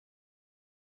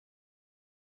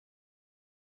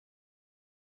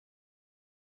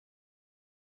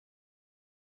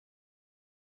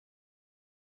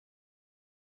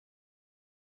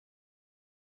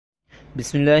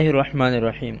بسم اللہ الرحمن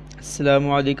الرحیم۔ السلام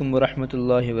علیکم ورحمۃ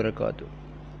اللہ وبرکاتہ۔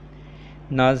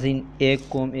 ناظرین، ایک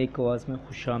قوم ایک آواز میں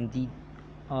خوش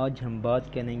آمدید۔ آج ہم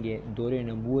بات کریں گے دور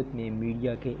نبوت میں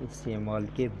میڈیا کے استعمال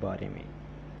کے بارے میں۔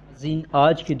 ناظرین،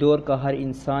 آج کے دور کا ہر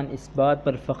انسان اس بات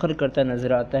پر فخر کرتا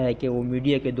نظر آتا ہے کہ وہ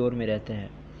میڈیا کے دور میں رہتا ہے،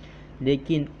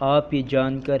 لیکن آپ یہ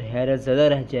جان کر حیرت زدہ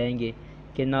رہ جائیں گے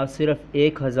کہ نہ صرف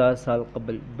 1000 سال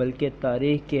قبل بلکہ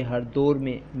تاریخ کے ہر دور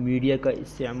میں میڈیا کا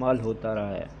استعمال ہوتا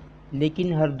رہا ہے،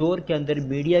 لیکن ہر دور کے اندر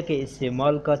میڈیا کے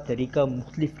استعمال کا طریقہ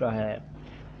مختلف رہا ہے۔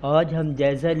 آج ہم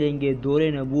جائزہ لیں گے دور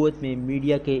نبوت میں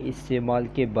میڈیا کے استعمال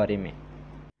کے بارے میں۔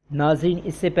 ناظرین،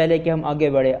 اس سے پہلے کہ ہم آگے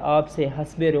بڑھیں، آپ سے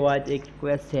حسب روایت ایک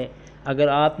ریکویسٹ ہے، اگر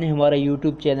آپ نے ہمارا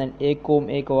یوٹیوب چینل ایک قوم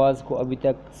ایک آواز کو ابھی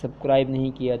تک سبسکرائب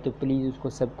نہیں کیا تو پلیز اس کو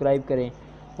سبسکرائب کریں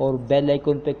اور بیل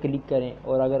آئیکن پہ کلک کریں،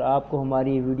 اور اگر آپ کو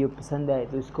ہماری یہ ویڈیو پسند آئے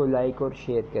تو اس کو لائک اور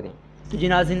شیئر کریں۔ تو جی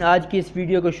ناظرین، آج کی اس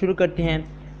ویڈیو کو شروع کرتے ہیں۔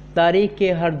 تاریخ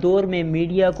کے ہر دور میں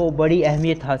میڈیا کو بڑی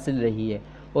اہمیت حاصل رہی ہے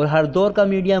اور ہر دور کا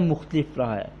میڈیا مختلف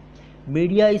رہا ہے۔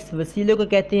 میڈیا اس وسیلے کو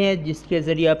کہتے ہیں جس کے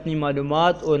ذریعے اپنی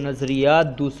معلومات اور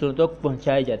نظریات دوسروں تک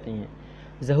پہنچائے جاتے ہیں۔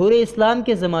 ظہور اسلام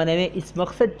کے زمانے میں اس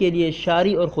مقصد کے لیے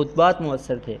شاعری اور خطبات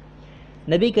مؤثر تھے۔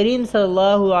 نبی کریم صلی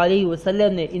اللہ علیہ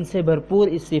وسلم نے ان سے بھرپور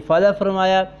استفادہ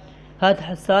فرمایا۔ حضرت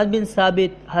حسان بن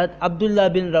ثابت، حضرت عبداللہ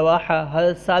بن رواحہ،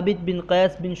 حضرت ثابت بن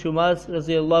قیس بن شماس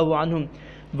رضی اللہ عنہم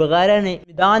وغیرہ نے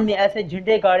میدان میں ایسے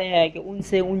جھنڈے گاڑے ہیں کہ ان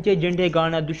سے اونچے جھنڈے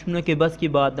گاڑنا دشمنوں کے بس کی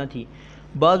بات نہ تھی۔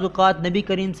 بعض اوقات نبی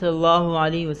کریم صلی اللہ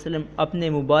علیہ وسلم اپنے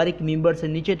مبارک ممبر سے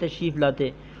نیچے تشریف لاتے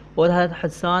اور حضرت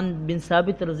حسان بن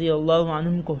ثابت رضی اللہ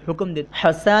عنہم کو حکم دیتے: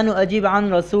 حسان اجب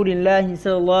عن رسول اللہ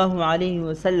صلی اللہ علیہ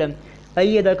وسلم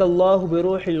ایدک اللہ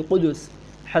بروح القدس۔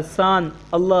 حسان،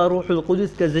 اللہ روح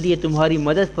القدس کے ذریعے تمہاری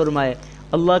مدد فرمائے،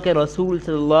 اللہ کے رسول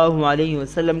صلی اللہ علیہ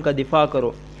وسلم کا دفاع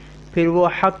کرو۔ پھر وہ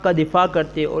حق کا دفاع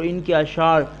کرتے اور ان کے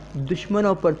اشعار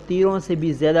دشمنوں پر تیروں سے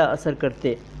بھی زیادہ اثر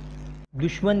کرتے۔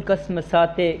 دشمن کس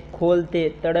مساتے، کھولتے،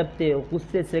 تڑپتے،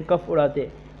 غصے سے کف اڑاتے،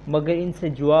 مگر ان سے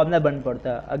جواب نہ بن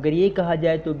پڑتا۔ اگر یہ کہا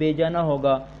جائے تو بے جانا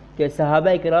ہوگا کہ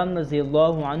صحابہ کرام رضی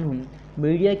اللہ عنہم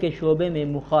میڈیا کے شعبے میں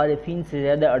مخالفین سے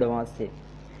زیادہ ایڈوانس تھے۔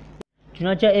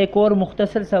 چنانچہ ایک اور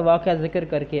مختصر سا واقعہ ذکر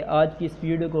کر کے آج کی اس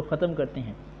ویڈیو کو ختم کرتے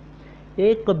ہیں۔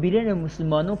 ایک قبیلے نے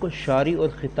مسلمانوں کو شاعری اور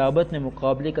خطابت میں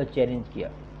مقابلے کا چیلنج کیا۔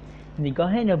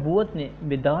 نگاہ نبوت نے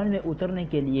میدان میں اترنے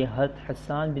کے لیے حضرت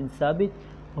حسان بن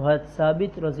ثابت اور حضرت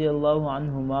ثابت رضی اللہ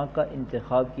عنہما کا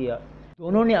انتخاب کیا۔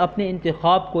 دونوں نے اپنے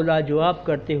انتخاب کو لاجواب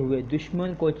کرتے ہوئے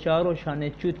دشمن کو چاروں شانے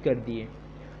چوت کر دیے۔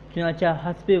 چنانچہ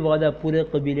حسب وعدہ پورے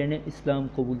قبیلے نے اسلام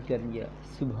قبول کر لیا۔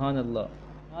 سبحان اللہ۔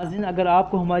 ناظرین، اگر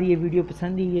آپ کو ہماری یہ ویڈیو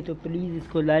پسند ہی ہے تو پلیز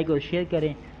اس کو لائک اور شیئر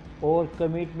کریں اور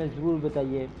کمنٹ میں ضرور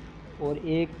بتائیے، اور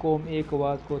ایک قوم ایک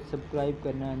آواز کو سبسکرائب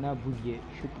کرنا نہ بھولیے۔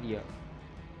 شکریہ۔